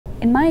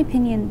in my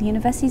opinion, the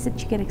universities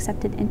that you get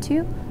accepted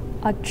into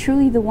are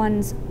truly the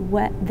ones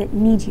that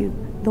need you,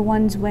 the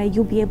ones where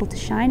you'll be able to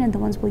shine and the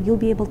ones where you'll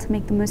be able to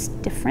make the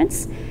most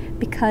difference,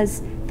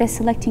 because they're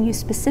selecting you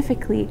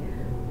specifically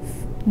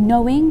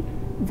knowing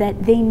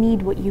that they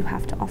need what you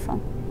have to offer.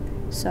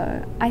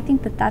 So I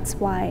think that that's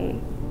why,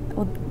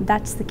 or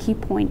that's the key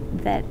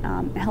point that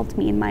helped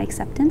me in my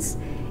acceptance.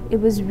 It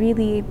was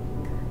really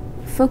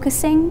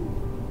focusing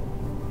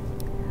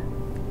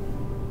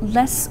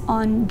less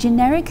on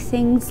generic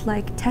things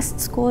like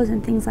test scores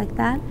and things like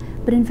that,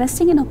 but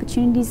investing in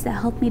opportunities that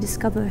help me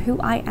discover who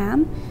I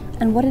am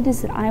and what it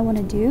is that I want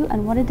to do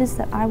and what it is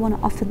that I want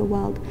to offer the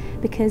world.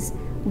 Because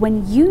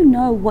when you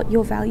know what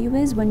your value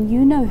is, when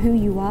you know who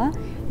you are,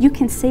 you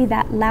can say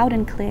that loud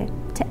and clear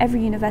to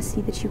every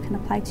university that you can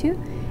apply to,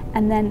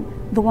 and then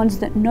the ones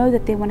that know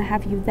that they want to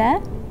have you there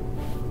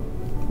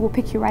will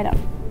pick you right up.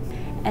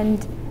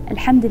 And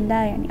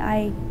alhamdulillah,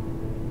 I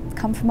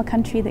come from a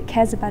country that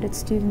cares about its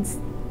students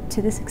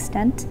to this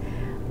extent,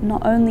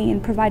 not only in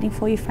providing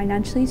for you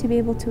financially to be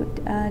able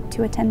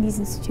to attend these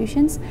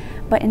institutions,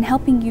 but in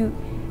helping you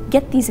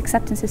get these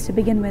acceptances to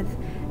begin with.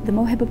 The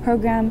Mawhiba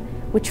program,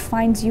 which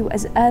finds you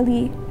as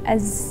early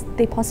as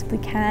they possibly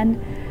can,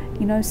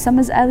 you know, some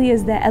as early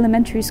as their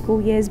elementary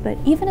school years, but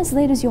even as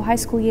late as your high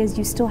school years,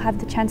 you still have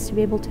the chance to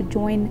be able to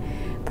join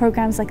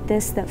programs like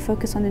this that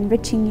focus on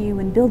enriching you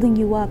and building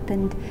you up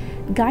and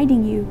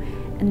guiding you.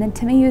 And then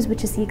Tamayuz,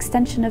 which is the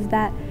extension of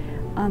that,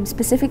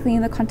 specifically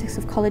in the context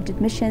of college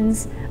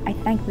admissions. I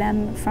thank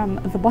them from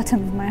the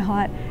bottom of my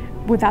heart.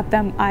 Without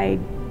them, I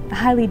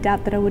highly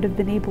doubt that I would have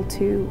been able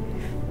to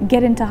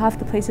get into half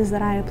the places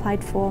that I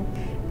applied for.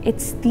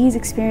 It's these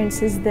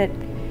experiences that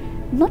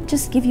not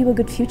just give you a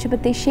good future,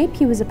 but they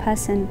shape you as a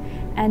person.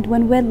 And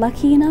when we're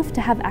lucky enough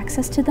to have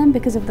access to them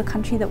because of the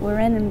country that we're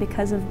in and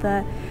because of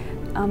the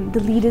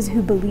leaders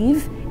who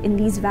believe in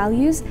these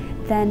values,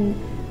 then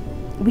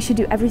we should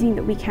do everything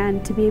that we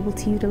can to be able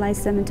to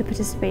utilize them and to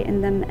participate in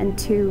them and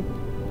to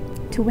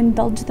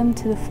indulge them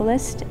to the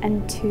fullest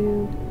and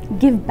to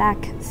give back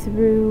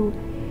through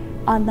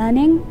our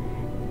learning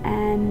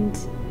and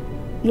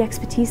the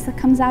expertise that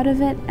comes out of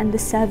it and the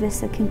service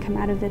that can come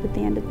out of it at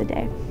the end of the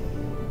day.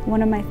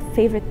 One of my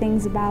favorite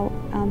things about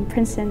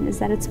Princeton is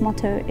that its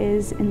motto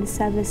is in the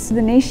service of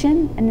the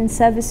nation and in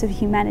service of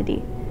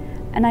humanity.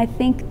 And I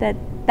think that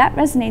that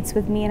resonates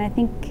with me, and I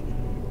think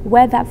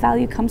where that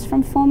value comes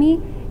from for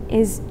me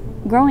is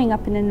growing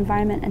up in an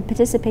environment and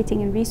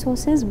participating in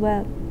resources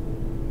where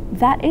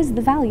that is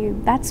the value.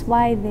 That's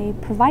why they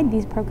provide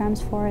these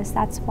programs for us.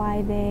 That's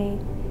why they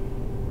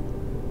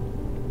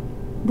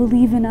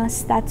believe in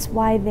us. That's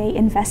why they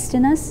invest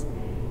in us.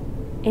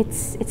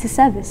 It's a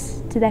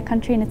service to their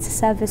country, and it's a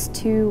service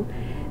to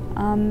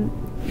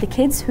the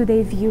kids who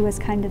they view as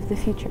kind of the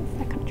future of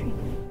their country.